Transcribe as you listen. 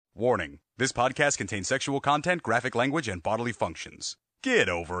Warning, this podcast contains sexual content, graphic language, and bodily functions. Get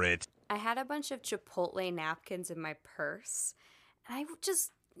over it. I had a bunch of Chipotle napkins in my purse, and I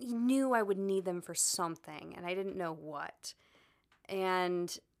just knew I would need them for something, and I didn't know what.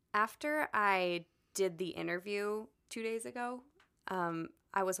 And after I did the interview 2 days ago,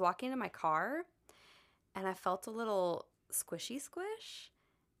 I was walking to my car, and I felt a little squishy squish,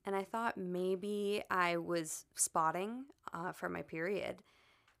 and I thought maybe I was spotting for my period,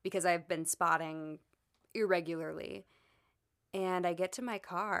 because I've been spotting irregularly. And I get to my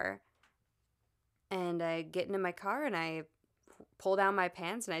car, and I get into my car, and I pull down my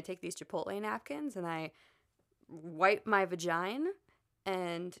pants, and I take these Chipotle napkins, and I wipe my vagina,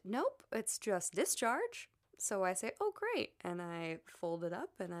 and nope, it's just discharge. So I say, oh, great. And I fold it up,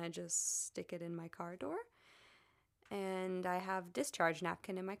 and I just stick it in my car door, and I have discharge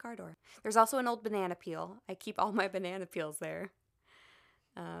napkin in my car door. There's also an old banana peel. I keep all my banana peels there.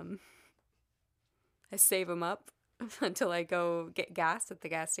 I save them up until I go get gas at the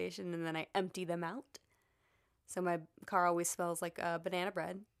gas station, and then I empty them out. So my car always smells like banana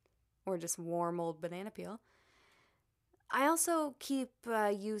bread or just warm old banana peel. I also keep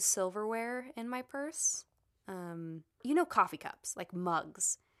used silverware in my purse. Coffee cups, like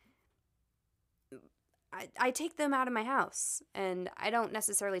mugs. I take them out of my house, and I don't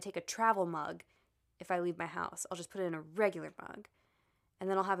necessarily take a travel mug if I leave my house. I'll just put it in a regular mug. And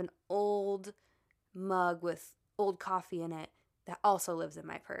then I'll have an old mug with old coffee in it that also lives in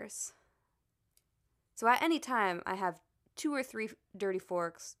my purse. So at any time, I have 2 or 3 dirty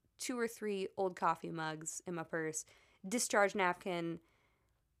forks, 2 or 3 old coffee mugs in my purse, discharge napkin,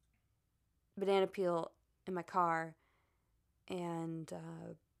 banana peel in my car, and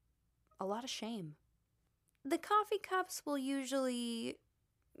a lot of shame. The coffee cups will usually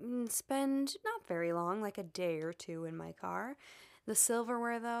spend not very long, like a day or 2 in my car. The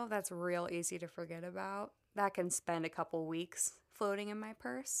silverware, though, that's real easy to forget about. That can spend a couple weeks floating in my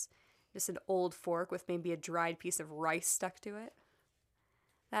purse. Just an old fork with maybe a dried piece of rice stuck to it.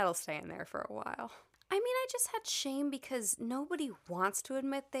 That'll stay in there for a while. I mean, I just had shame because nobody wants to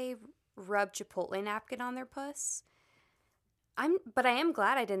admit they rub Chipotle napkin on their puss. But I am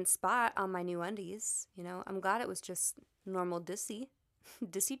glad I didn't spot on my new undies. I'm glad it was just normal dissy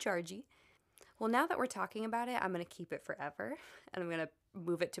chargy. Well, now that we're talking about it, I'm going to keep it forever, and I'm going to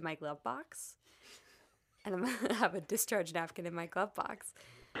move it to my glove box, and I'm going to have a discharge napkin in my glove box.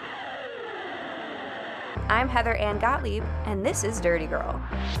 I'm Heather Ann Gottlieb, and this is Dirty Girl,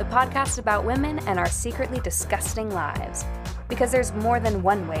 the podcast about women and our secretly disgusting lives, because there's more than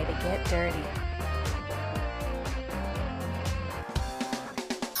one way to get dirty.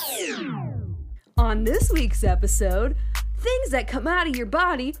 On this week's episode, things that come out of your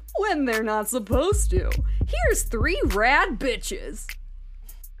body when they're not supposed to. Here's 3 rad bitches.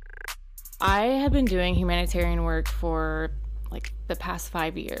 I have been doing humanitarian work for the past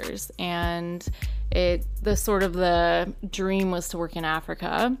 5 years, and the dream was to work in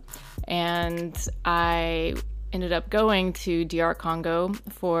Africa, and I ended up going to DR Congo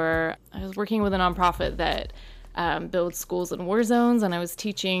I was working with a nonprofit that build schools in war zones, and I was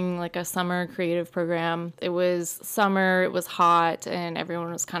teaching a summer creative program. It was summer, it was hot, and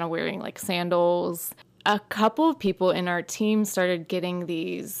everyone was kind of wearing sandals. A couple of people in our team started getting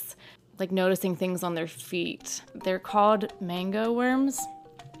these, noticing things on their feet. They're called mango worms.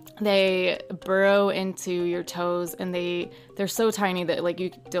 They burrow into your toes, and they're so tiny that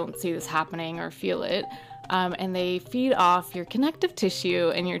you don't see this happening or feel it. And they feed off your connective tissue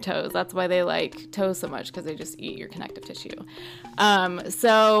in your toes. That's why they like toes so much, because they just eat your connective tissue.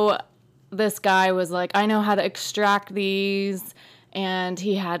 So this guy was like, I know how to extract these. And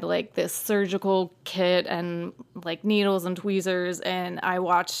he had this surgical kit and needles and tweezers. And I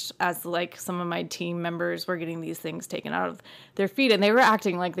watched as some of my team members were getting these things taken out of their feet. And they were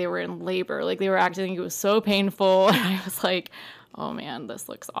acting like they were in labor. They were acting like it was so painful. And I was like, oh man, this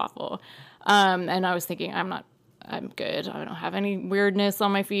looks awful. And I was thinking, I'm good. I don't have any weirdness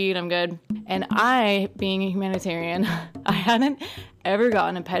on my feet. I'm good. And I, being a humanitarian, I hadn't ever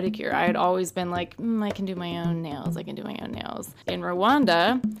gotten a pedicure. I had always been I can do my own nails. In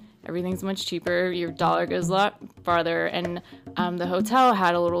Rwanda, everything's much cheaper. Your dollar goes a lot farther. And the hotel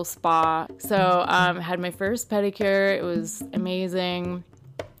had a little spa. So I had my first pedicure. It was amazing.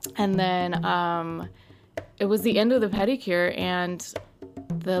 And then it was the end of the pedicure, and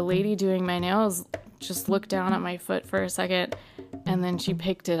the lady doing my nails just looked down at my foot for a second, and then she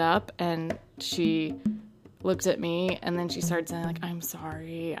picked it up and she looked at me, and then she started saying I'm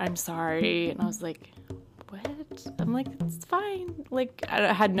sorry. And I was like, what? I'm like, it's fine.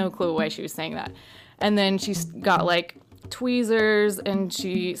 I had no clue why she was saying that. And then she got tweezers, and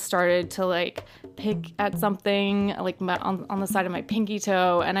she started to like pick at something like on the side of my pinky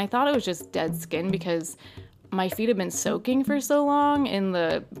toe, and I thought it was just dead skin because my feet had been soaking for so long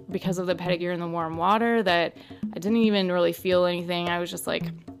because of the pedicure in the warm water that I didn't even really feel anything. I was just like,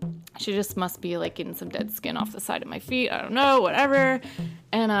 she just must be like getting some dead skin off the side of my feet. I don't know, whatever.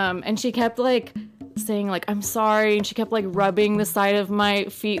 And she kept like saying like, I'm sorry. And she kept like rubbing the side of my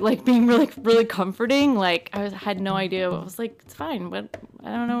feet, like being really, really comforting. Like had no idea. I was like, it's fine, but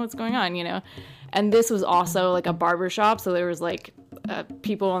I don't know what's going on, you know? And this was also like a barber shop. So there was like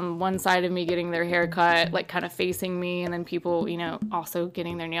people on one side of me getting their hair cut, like kind of facing me. And then people, you know, also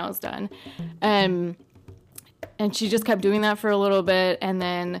getting their nails done. And she just kept doing that for a little bit, and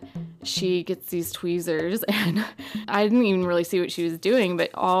then she gets these tweezers, and I didn't even really see what she was doing,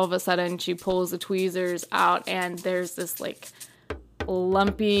 but all of a sudden she pulls the tweezers out, and there's this like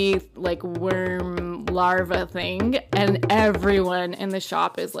lumpy like worm larva thing, and everyone in the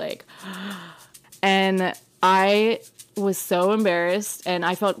shop is like, and I was so embarrassed, and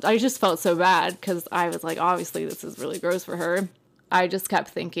I just felt so bad because I was like, obviously this is really gross for her. I just kept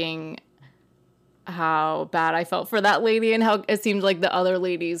thinking how bad I felt for that lady, and how it seemed like the other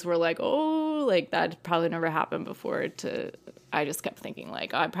ladies were like, oh, like that probably never happened before. I just kept thinking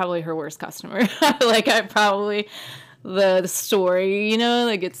like, I'm probably her worst customer. Like I'm probably the story, you know,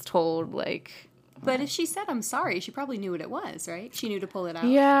 that gets told like. But if she said I'm sorry, she probably knew what it was, right? She knew to pull it out.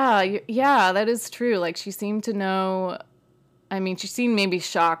 Yeah, that is true. Like she seemed to know. I mean, she seemed maybe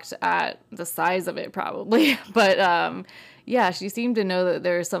shocked at the size of it probably, but yeah, she seemed to know that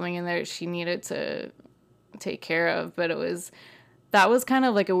there was something in there she needed to take care of, but that was kind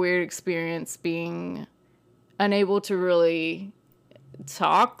of like a weird experience, being unable to really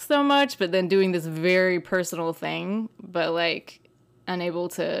talk so much, but then doing this very personal thing, but like unable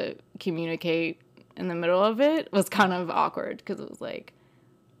to communicate in the middle of it was kind of awkward, because it was like,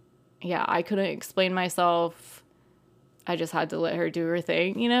 yeah, I couldn't explain myself. I just had to let her do her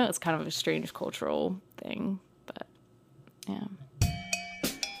thing, you know? It's kind of a strange cultural thing. Yeah.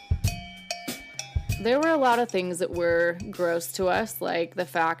 There were a lot of things that were gross to us, like the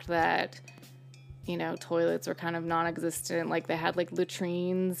fact that, you know, toilets were kind of non-existent, like they had like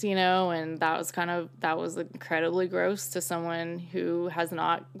latrines, you know, and that was incredibly gross to someone who has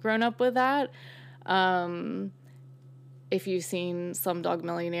not grown up with that. If you've seen Slumdog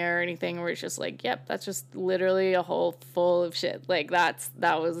Millionaire or anything where it's just like, yep, that's just literally a hole full of shit. Like that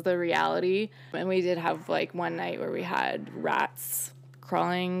was the reality. And we did have like one night where we had rats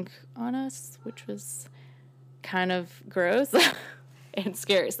crawling on us, which was kind of gross and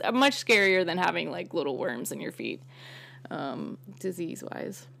scary. Much scarier than having like little worms in your feet,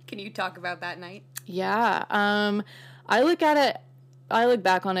 disease-wise. Can you talk about that night? Yeah. I look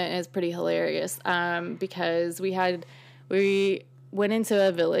back on it and it's pretty hilarious, because we went into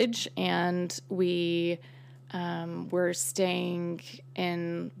a village, and we were staying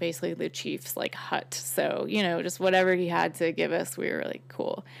in basically the chief's like hut. So, you know, just whatever he had to give us, we were like,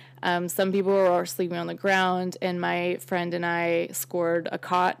 cool. Some people were sleeping on the ground, and my friend and I scored a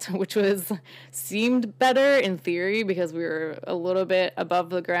cot, which seemed better in theory because we were a little bit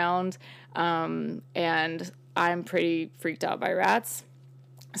above the ground. And I'm pretty freaked out by rats.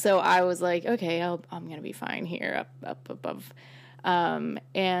 So I was like, okay, I'm going to be fine here up above.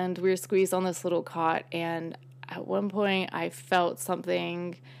 And we were squeezed on this little cot. And at one point I felt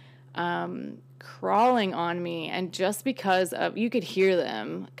something crawling on me. And just because you could hear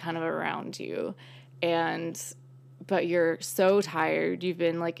them kind of around you. But you're so tired. You've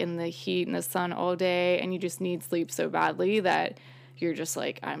been like in the heat and the sun all day, and you just need sleep so badly that you're just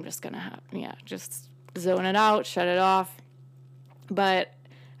like, I'm just going to just zone it out, shut it off. But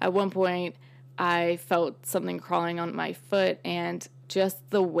at one point, I felt something crawling on my foot, and just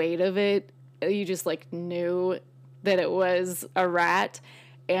the weight of it, you just like knew that it was a rat,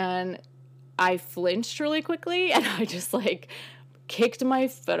 and I flinched really quickly, and I just like kicked my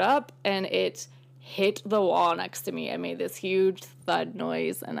foot up, and it hit the wall next to me. I made this huge thud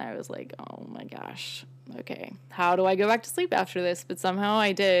noise, and I was like, oh my gosh, okay, how do I go back to sleep after this? But somehow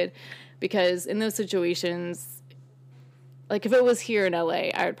I did, because in those situations, like, if it was here in LA,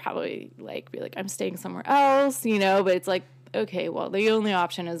 I would probably, like, be like, I'm staying somewhere else, you know? But it's like, okay, well, the only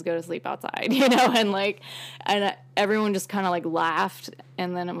option is go to sleep outside, you know? And everyone just kind of, like, laughed.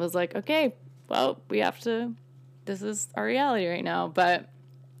 And then it was like, okay, well, this is our reality right now. But,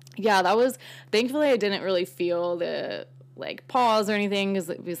 yeah, thankfully I didn't really feel the, like, pause or anything because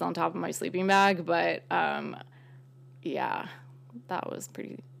it was on top of my sleeping bag. But, yeah, that was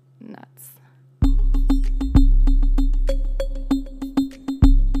pretty nuts.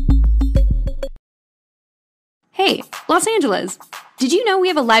 Hey, Los Angeles, did you know we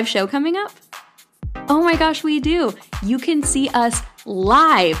have a live show coming up? Oh my gosh, we do. You can see us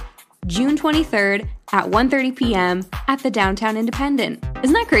live June 23rd at 1:30 p.m. at the Downtown Independent.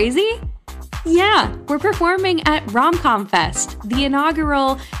 Isn't that crazy? Yeah, we're performing at Rom-Com Fest, the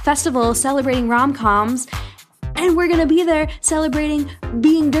inaugural festival celebrating rom-coms, and we're gonna be there celebrating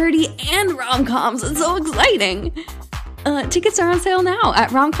being dirty and rom-coms. It's so exciting. Tickets are on sale now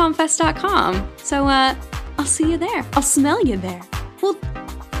at romcomfest.com. So, I'll see you there. I'll smell you there. Well,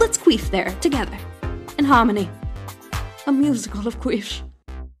 let's queef there together. In harmony. A musical of queef.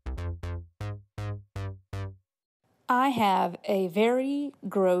 I have a very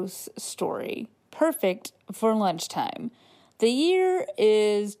gross story, perfect for lunchtime. The year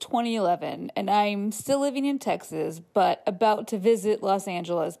is 2011, and I'm still living in Texas, but about to visit Los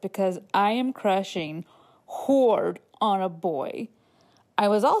Angeles because I am crushing hard on a boy. I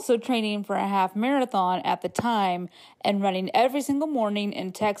was also training for a half marathon at the time and running every single morning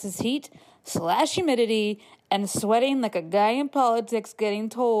in Texas heat / humidity and sweating like a guy in politics getting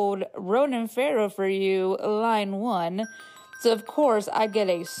told, Ronan Farrow for you, line 1. So of course I get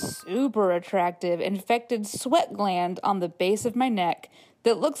a super attractive infected sweat gland on the base of my neck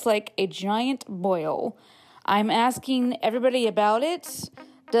that looks like a giant boil. I'm asking everybody about it.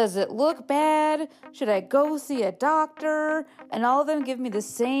 Does it look bad? Should I go see a doctor? And all of them give me the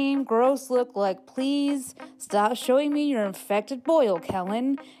same gross look like, please stop showing me your infected boil,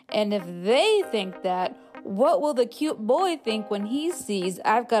 Kellen. And if they think that, what will the cute boy think when he sees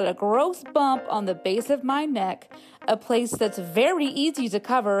I've got a gross bump on the base of my neck, a place that's very easy to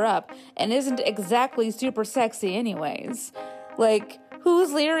cover up and isn't exactly super sexy anyways? Like,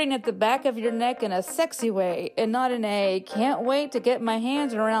 who's leering at the back of your neck in a sexy way and not in a can't wait to get my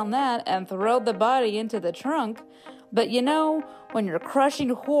hands around that and throw the body into the trunk? But you know, when you're crushing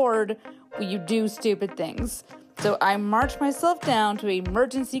horde, you do stupid things. So I marched myself down to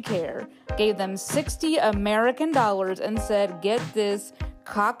emergency care, gave them $60 American and said, get this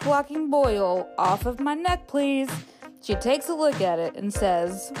cock-blocking boil off of my neck, please. She takes a look at it and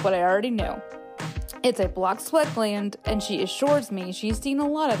says what I already knew. It's a blocked sweat gland, and she assures me she's seen a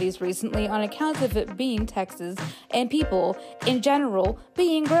lot of these recently on account of it being Texas and people, in general,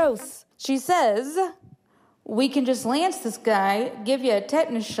 being gross. She says, we can just lance this guy, give you a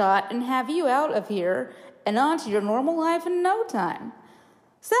tetanus shot, and have you out of here and on to your normal life in no time.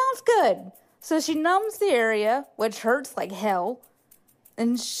 Sounds good. So she numbs the area, which hurts like hell,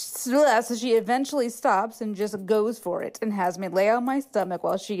 and so she eventually stops and just goes for it and has me lay on my stomach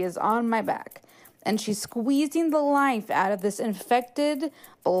while she is on my back. And she's squeezing the life out of this infected,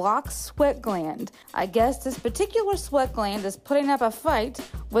 blocked sweat gland. I guess this particular sweat gland is putting up a fight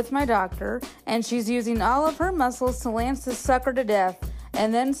with my doctor, and she's using all of her muscles to lance this sucker to death.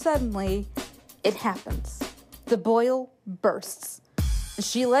 And then suddenly, it happens. The boil bursts.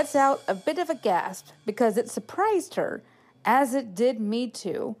 She lets out a bit of a gasp because it surprised her, as it did me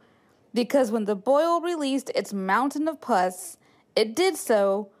too. Because when the boil released its mountain of pus, it did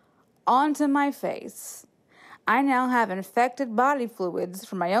so onto my face. I now have infected body fluids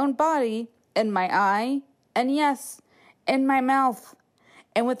from my own body in my eye, and yes, in my mouth.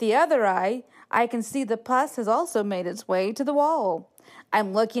 And with the other eye, I can see the pus has also made its way to the wall.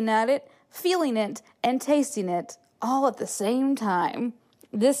 I'm looking at it, feeling it, and tasting it all at the same time.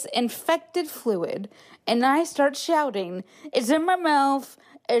 This infected fluid, and I start shouting, it's in my mouth,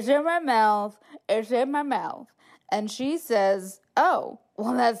 it's in my mouth, it's in my mouth. And she says, oh,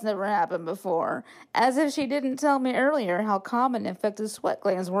 well, that's never happened before, as if she didn't tell me earlier how common infected sweat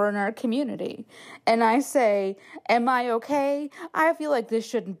glands were in our community. And I say, am I okay? I feel like this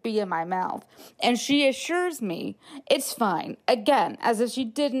shouldn't be in my mouth. And she assures me it's fine, again, as if she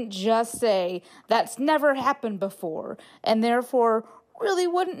didn't just say that's never happened before, and therefore really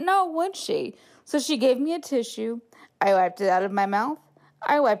wouldn't know, would she? So she gave me a tissue. I wiped it out of my mouth.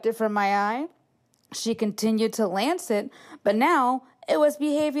 I wiped it from my eye. She continued to lance it, but now it was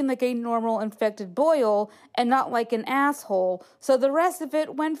behaving like a normal infected boil and not like an asshole, so the rest of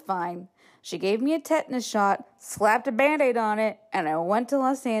it went fine. She gave me a tetanus shot, slapped a Band-Aid on it, and I went to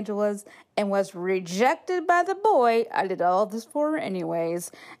Los Angeles and was rejected by the boy I did all this for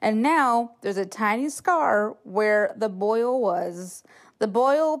anyways. And now there's a tiny scar where the boil was. The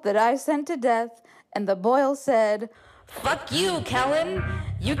boil that I sent to death, and the boil said, fuck you, Kellen.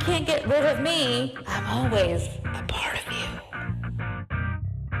 You can't get rid of me. I'm always a part of you.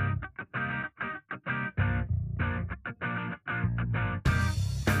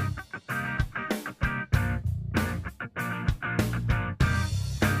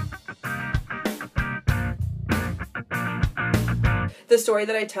 The story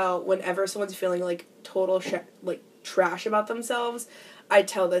that I tell whenever someone's feeling like total trash about themselves, I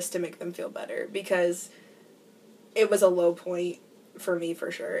tell this to make them feel better, because it was a low point for me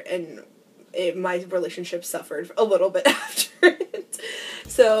for sure, and my relationship suffered a little bit after it.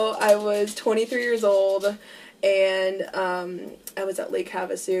 So I was 23 years old, and I was at Lake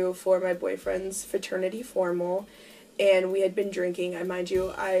Havasu for my boyfriend's fraternity formal, and we had been drinking. Mind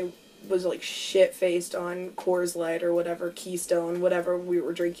you, I was like shit-faced on Coors Light or whatever, Keystone, whatever we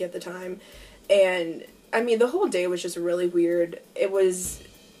were drinking at the time. And I mean, the whole day was just really weird. It was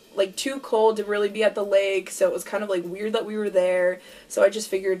like too cold to really be at the lake, so it was kind of like weird that we were there. So I just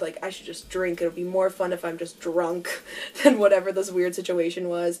figured like I should just drink. It'll be more fun if I'm just drunk than whatever this weird situation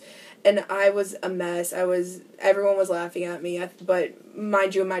was. And I was a mess. Everyone was laughing at me, but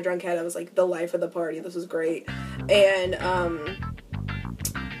mind you, in my drunk head, I was like the life of the party. This was great. And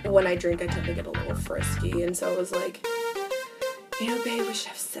when I drink, I tend to get a little frisky, and so I was like, you know, babe, we should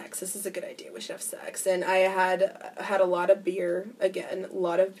have sex. This is a good idea. We should have sex. And I had a lot of beer,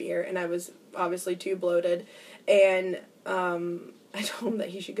 and I was obviously too bloated. And I told him that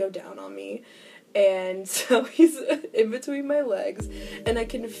he should go down on me. And so he's in between my legs, and I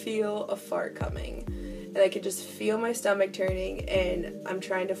can feel a fart coming. And I could just feel my stomach turning, and I'm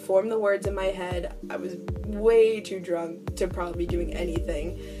trying to form the words in my head. I was way too drunk to probably be doing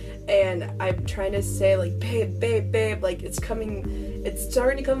anything. And I'm trying to say, like, babe, like, it's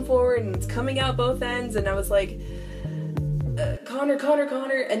starting to come forward, and it's coming out both ends. And I was like, Connor.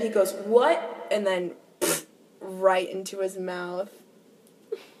 And he goes, what? And then right into his mouth.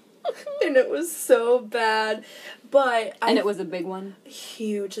 And it was so bad. And it was a big one?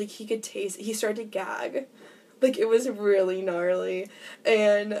 Huge. Like, he could taste it. He started to gag. Like, it was really gnarly.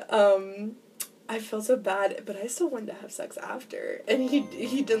 And, I felt so bad, but I still wanted to have sex after. And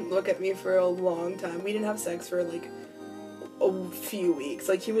he didn't look at me for a long time. We didn't have sex for, like, a few weeks.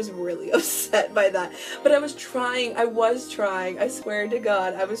 Like, he was really upset by that. But I was trying, I swear to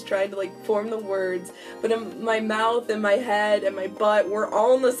God, I was trying to, like, form the words. But my mouth and my head and my butt were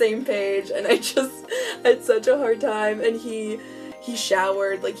all on the same page, and I just had such a hard time. And he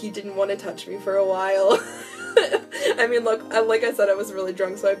showered, like, he didn't want to touch me for a while. I mean, look, like I said, I was really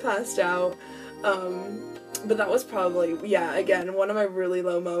drunk, so I passed out. But that was probably, again, one of my really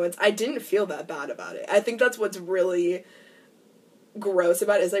low moments. I didn't feel that bad about it. I think that's what's really gross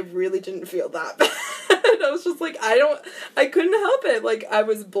about it, is I really didn't feel that bad. I was just like, I couldn't help it. Like, I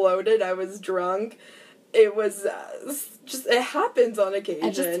was bloated, I was drunk. It was it happens on occasion. I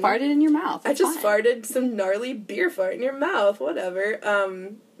just farted in your mouth. I just farted some gnarly beer fart in your mouth, whatever.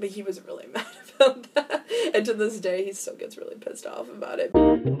 But he was really mad about that. And to this day, he still gets really pissed off about it.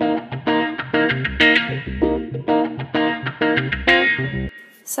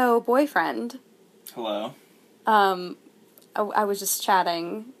 So, boyfriend. Hello. I was just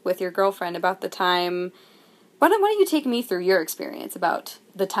chatting with your girlfriend about the time. Why don't you take me through your experience about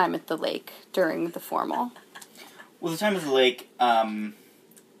the time at the lake during the formal? Well, the time at the lake, from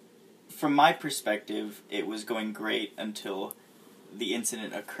my perspective, it was going great until the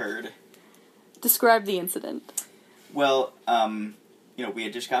incident occurred. Describe the incident. Well, we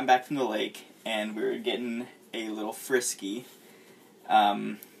had just gotten back from the lake, and we were getting a little frisky.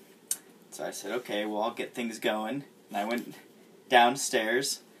 So I said, okay, well, I'll get things going. And I went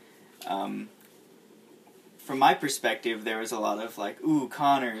downstairs. From my perspective, there was a lot of, like, ooh,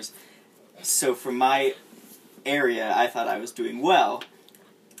 Connors. So from my area, I thought I was doing well.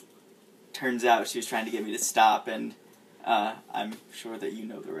 Turns out she was trying to get me to stop, and I'm sure that you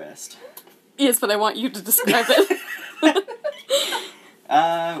know the rest. Yes, but I want you to describe it.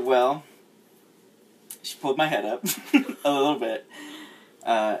 Well, she pulled my head up a little bit,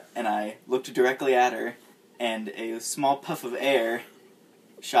 and I looked directly at her, and a small puff of air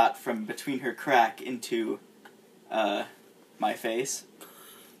shot from between her crack into my face.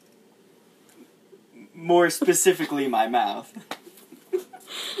 More specifically, my mouth.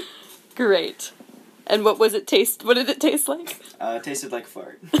 Great. And what did it taste like? It tasted like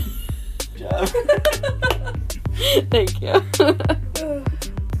fart. Good job. Thank you.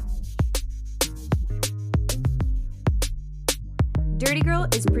 Dirty Girl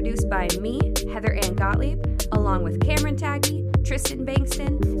is produced by me, Heather Ann Gottlieb, along with Cameron Taggy, Tristan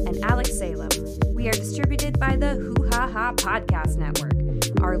Bankston, and Alex Salem. We are distributed by the Hoo Ha Ha Podcast Network.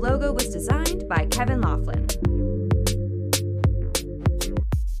 Our logo was designed by Kevin Laughlin.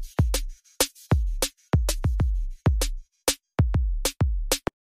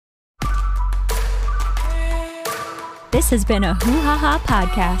 This has been a Hoo Ha Ha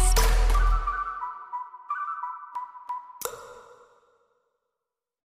Podcast.